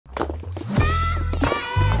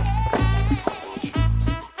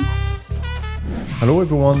Hello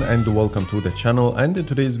everyone and welcome to the channel, and in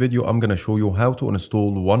today's video I'm gonna show you how to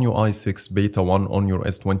install OneUI 6 Beta 1 on your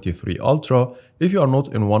S23 Ultra if you are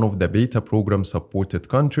not in one of the beta program supported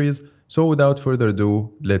countries. So without further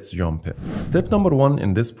ado, let's jump in. Step number 1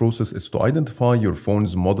 in this process is to identify your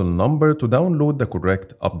phone's model number to download the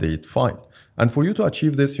correct update file. And for you to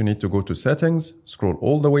achieve this, you need to go to Settings, scroll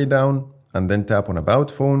all the way down, and then tap on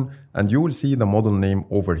About Phone, and you will see the model name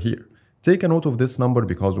over here. Take a note of this number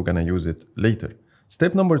because we're gonna use it later.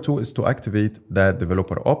 Step number 2 is to activate the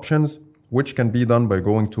developer options, which can be done by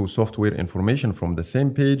going to software information from the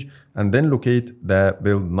same page and then locate the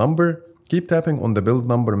build number. Keep tapping on the build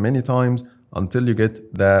number many times until you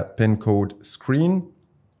get the pin code screen.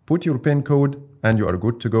 Put your pin code and you are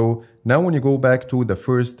good to go. Now when you go back to the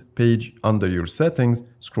first page under your settings,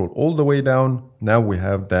 scroll all the way down. Now we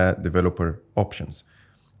have the developer options.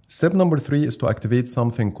 Step number 3 is to activate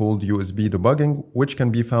something called USB debugging, which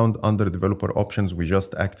can be found under developer options we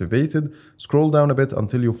just activated. Scroll down a bit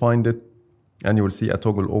until you find it and you will see a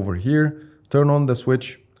toggle over here. Turn on the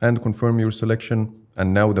switch and confirm your selection,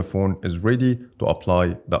 and now the phone is ready to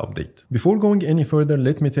apply the update. Before going any further,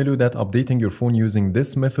 let me tell you that updating your phone using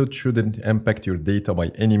this method shouldn't impact your data by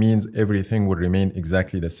any means. Everything will remain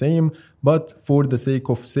exactly the same, but for the sake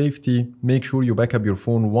of safety, make sure you back up your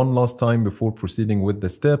phone one last time before proceeding with the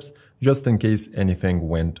steps, just in case anything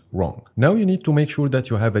went wrong. Now you need to make sure that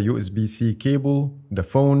you have a USB-C cable, the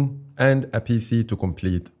phone, and a PC to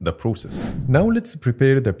complete the process. Now let's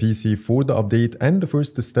prepare the PC for the update, and the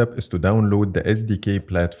first step is to download the SDK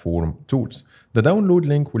platform tools. The download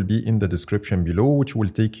link will be in the description below, which will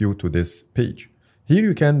take you to this page. Here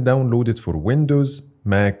you can download it for Windows,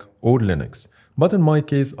 Mac, or Linux. But in my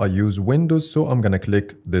case, I use Windows, so I'm gonna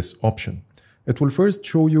click this option. It will first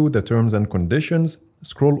show you the terms and conditions.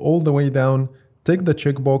 Scroll all the way down, tick the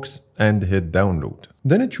checkbox, and hit download.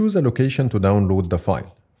 Then choose a location to download the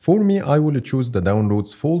file. For me, I will choose the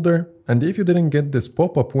downloads folder, and if you didn't get this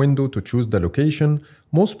pop-up window to choose the location,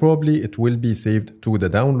 most probably it will be saved to the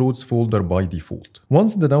downloads folder by default.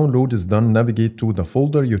 Once the download is done, navigate to the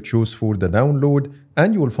folder you choose for the download,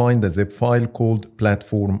 and you will find a zip file called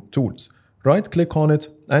Platform Tools. Right-click on it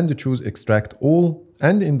and choose Extract All,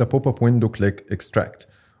 and in the pop-up window, click Extract.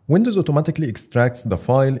 Windows automatically extracts the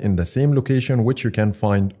file in the same location, which you can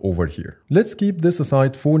find over here. Let's keep this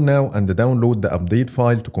aside for now and download the update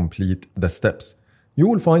file to complete the steps. You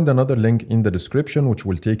will find another link in the description which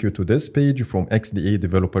will take you to this page from XDA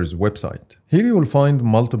developers website. Here you will find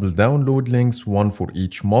multiple download links, one for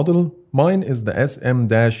each model. Mine is the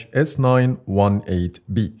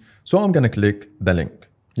SM-S918B, so I'm gonna click the link.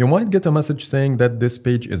 You might get a message saying that this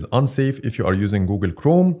page is unsafe if you are using Google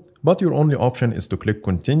Chrome, but your only option is to click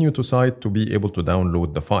Continue to Site to be able to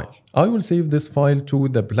download the file. I will save this file to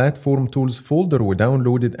the Platform Tools folder we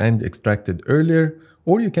downloaded and extracted earlier,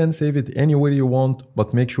 or you can save it anywhere you want,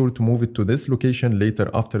 but make sure to move it to this location later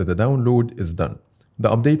after the download is done. The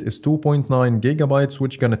update is 2.9 gigabytes,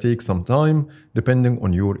 which gonna take some time depending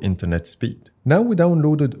on your internet speed. Now we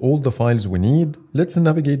downloaded all the files we need. Let's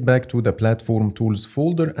navigate back to the Platform Tools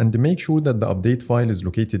folder and make sure that the update file is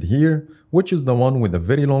located here, which is the one with a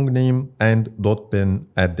very long name and .bin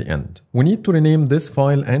at the end. We need to rename this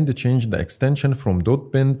file and change the extension from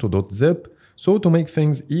 .bin to .zip. So to make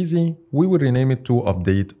things easy, we will rename it to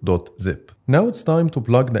update.zip. Now it's time to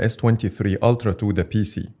plug the S23 Ultra to the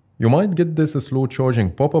PC. You might get this slow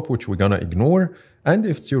charging pop-up, which we're gonna ignore, and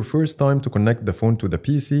if it's your first time to connect the phone to the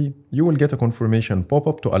PC, you will get a confirmation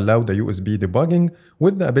pop-up to allow the USB debugging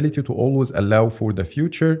with the ability to always allow for the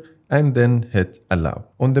future, and then hit allow.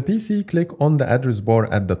 On the PC, click on the address bar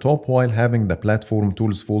at the top while having the Platform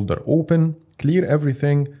Tools folder open, clear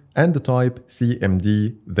everything, and type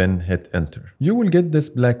CMD, then hit enter. You will get this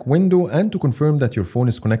black window, and to confirm that your phone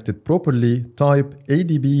is connected properly, type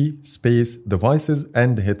ADB space devices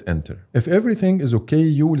and hit enter. If everything is okay,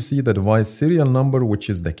 you will see the device serial number, which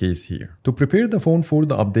is the case here. To prepare the phone for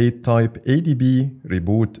the update, type ADB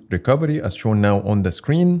reboot recovery as shown now on the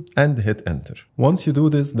screen and hit enter. Once you do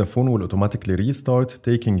this, the phone will automatically restart,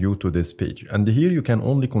 taking you to this page. And here you can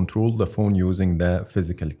only control the phone using the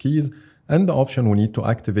physical keys. And the option we need to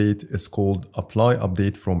activate is called Apply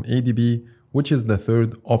Update from ADB, which is the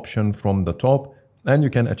third option from the top. And you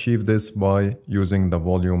can achieve this by using the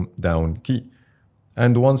volume down key.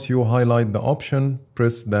 And once you highlight the option,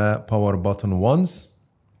 press the power button once,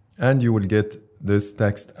 and you will get this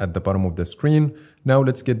text at the bottom of the screen. Now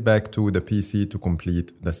let's get back to the PC to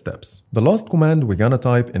complete the steps. The last command we're gonna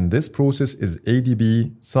type in this process is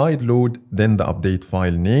ADB sideload, then the update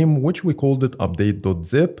file name, which we called it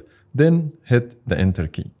update.zip. then hit the enter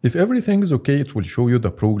key. If everything is okay, it will show you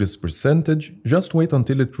the progress percentage. Just wait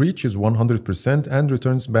until it reaches 100% and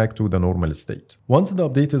returns back to the normal state. Once the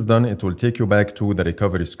update is done, it will take you back to the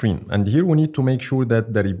recovery screen. And here we need to make sure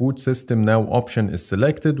that the reboot system now option is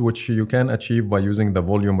selected, which you can achieve by using the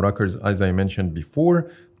volume rockers as I mentioned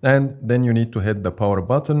before. And then you need to hit the power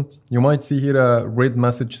button. You might see here a red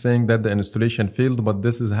message saying that the installation failed, but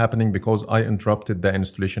this is happening because I interrupted the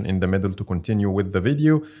installation in the middle to continue with the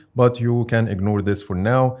video, but you can ignore this for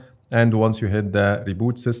now. And once you hit the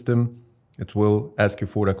reboot system, it will ask you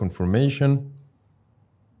for a confirmation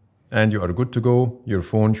and you are good to go. Your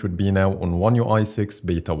phone should be now on OneUI 6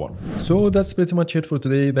 Beta 1. So that's pretty much it for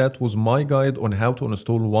today. That was my guide on how to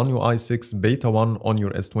install OneUI 6 Beta 1 on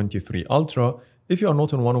your S23 Ultra if you are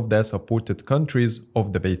not in one of the supported countries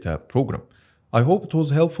of the beta program. I hope it was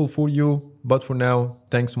helpful for you, but for now,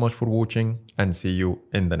 thanks so much for watching and see you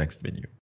in the next video.